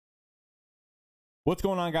What's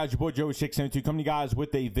going on, guys? Your boy Joey672 coming to you guys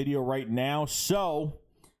with a video right now. So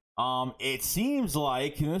it seems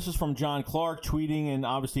like, and this is from John Clark tweeting, and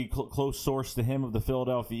obviously close source to him of the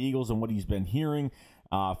Philadelphia Eagles and what he's been hearing,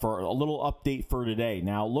 for a little update for today.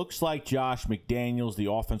 Now, it looks like Josh McDaniels,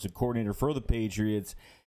 the offensive coordinator for the Patriots,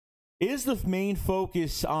 is the main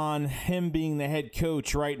focus on him being the head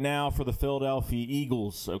coach right now for the Philadelphia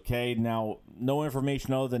Eagles. Okay, now no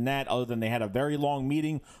information other than that, other than they had a very long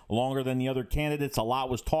meeting, longer than the other candidates. A lot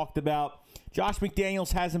was talked about. Josh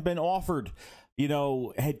McDaniels hasn't been offered,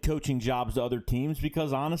 head coaching jobs to other teams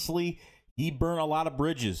because honestly, he burned a lot of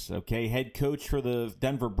bridges. Okay, head coach for the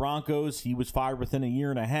Denver Broncos, he was fired within a year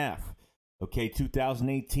and a half. Okay,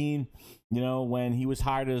 2018, when he was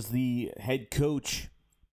hired as the head coach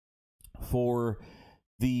for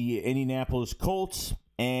the Indianapolis Colts,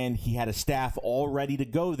 and he had a staff all ready to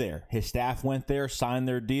go there. His staff went there, signed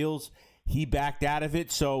their deals. He backed out of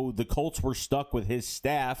it, so the Colts were stuck with his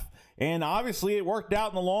staff. And obviously it worked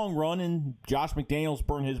out in the long run, and Josh McDaniels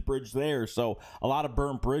burned his bridge there. So a lot of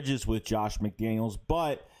burnt bridges with Josh McDaniels.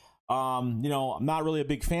 But, I'm not really a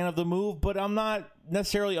big fan of the move, but I'm not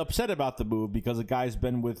necessarily upset about the move because the guy's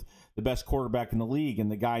been with the best quarterback in the league, and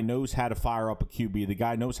the guy knows how to fire up a QB. The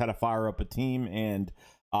guy knows how to fire up a team, and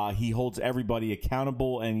he holds everybody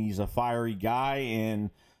accountable, and he's a fiery guy. And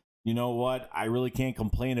you know what? I really can't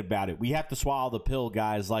complain about it. We have to swallow the pill,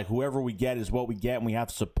 guys. Like, whoever we get is what we get, and we have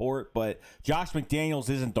to support. But Josh McDaniels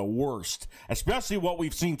isn't the worst, especially what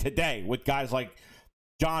we've seen today with guys like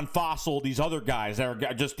John Fossil, these other guys that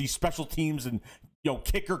are just these special teams and,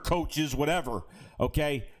 kicker coaches, whatever,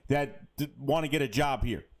 okay, that want to get a job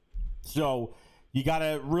here. So you got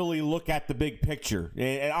to really look at the big picture.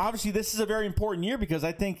 And obviously, this is a very important year because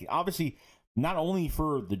I think, obviously, not only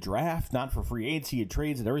for the draft, not for free agency and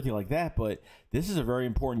trades and everything like that, but this is a very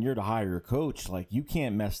important year to hire a coach. Like, you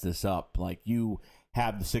can't mess this up. Like, you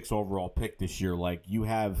have the 6th overall pick this year. Like, you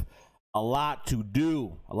have a lot to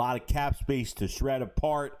do, a lot of cap space to shred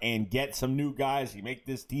apart and get some new guys. You make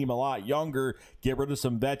this team a lot younger, get rid of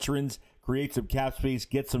some veterans, create some cap space,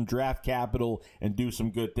 get some draft capital, and do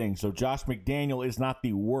some good things. So Josh McDaniel is not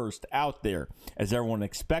the worst out there, as everyone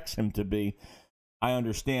expects him to be. I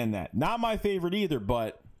understand that. Not my favorite either,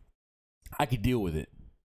 but I could deal with it.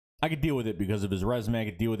 I could deal with it because of his resume. I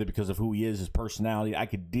could deal with it because of who he is, his personality. I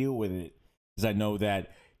could deal with it because I know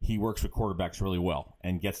that he works with quarterbacks really well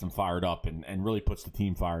and gets them fired up and really puts the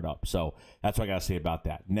team fired up. So that's what I got to say about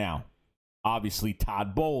that. Now, obviously,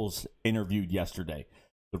 Todd Bowles interviewed yesterday.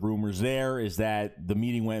 The rumors there is that the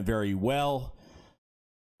meeting went very well.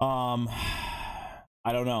 I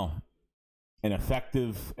don't know. An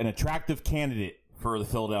attractive candidate for the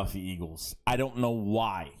Philadelphia Eagles. I don't know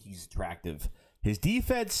why he's attractive. His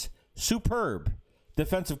defense, superb.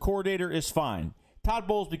 Defensive coordinator is fine. Todd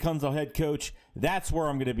Bowles becomes the head coach. That's where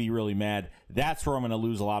I'm going to be really mad. That's where I'm going to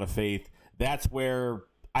lose a lot of faith. That's where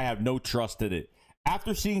I have no trust in it.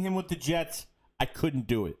 After seeing him with the Jets, I couldn't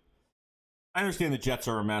do it. I understand the Jets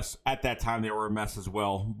are a mess. At that time, they were a mess as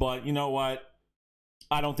well. But you know what?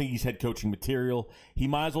 I don't think he's head coaching material. He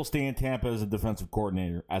might as well stay in Tampa as a defensive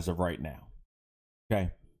coordinator as of right now.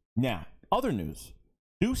 Okay. Now, other news.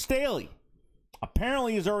 Duce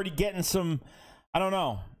apparently is already getting some, I don't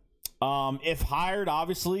know. If hired,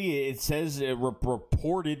 obviously, it says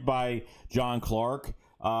reported by John Clark,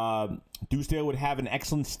 Duce would have an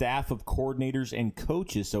excellent staff of coordinators and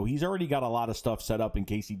coaches. So he's already got a lot of stuff set up in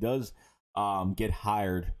case he does get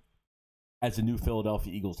hired as a new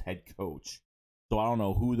Philadelphia Eagles head coach. So I don't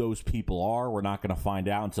know who those people are. We're not going to find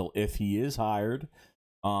out until if he is hired.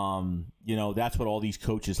 That's what all these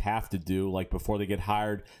coaches have to do. Like, before they get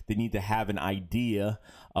hired, they need to have an idea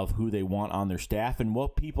of who they want on their staff and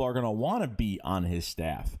what people are going to want to be on his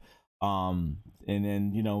staff. And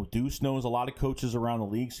then, Duce knows a lot of coaches around the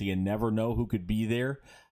league, so you never know who could be there.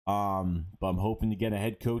 But I'm hoping to get a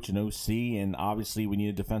head coach, an OC, and obviously we need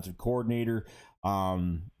a defensive coordinator,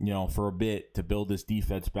 for a bit to build this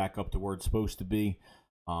defense back up to where it's supposed to be.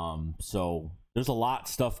 So there's a lot of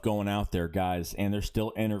stuff going out there, guys, and they're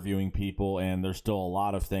still interviewing people, and there's still a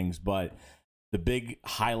lot of things. But the big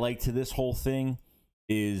highlight to this whole thing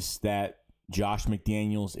is that Josh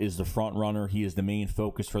McDaniels is the front runner. He is the main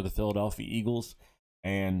focus for the Philadelphia Eagles.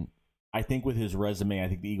 And I think with his resume, I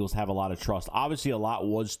think the Eagles have a lot of trust. Obviously, a lot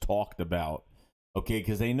was talked about, okay,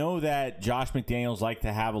 because they know that Josh McDaniels like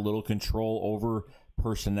to have a little control over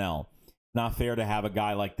personnel. Not fair to have a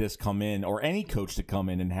guy like this come in, or any coach to come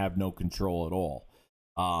in and have no control at all.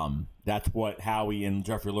 That's what Howie and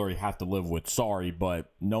Jeffrey Lurie have to live with. Sorry,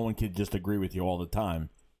 but no one can just agree with you all the time.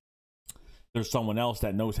 there's someone else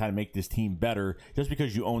that knows how to make this team better. Just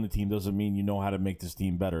because you own the team doesn't mean you know how to make this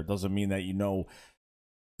team better. It doesn't mean that you know.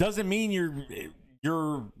 Doesn't mean you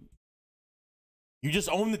just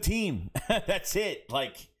own the team. That's it.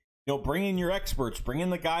 Like, you know, bring in your experts, bring in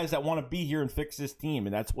the guys that want to be here and fix this team,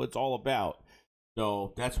 and that's what it's all about.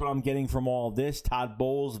 So that's what I'm getting from all of this. Todd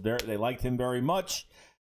Bowles, they liked him very much.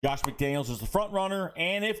 Josh McDaniels is the front runner,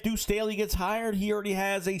 and if Duce Staley gets hired, he already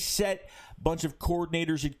has a set bunch of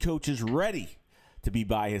coordinators and coaches ready to be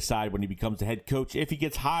by his side when he becomes the head coach, if he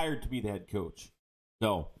gets hired to be the head coach.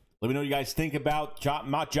 So let me know what you guys think about Josh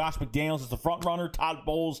McDaniels as the front runner, Todd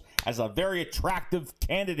Bowles as a very attractive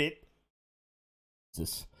candidate,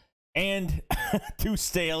 and Duce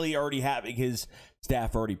Staley already having his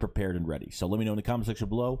staff already prepared and ready. So let me know in the comment section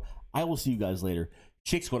below. I will see you guys later.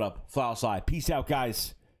 Chicks, what up? Fly outside. Peace out,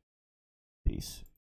 guys. Peace.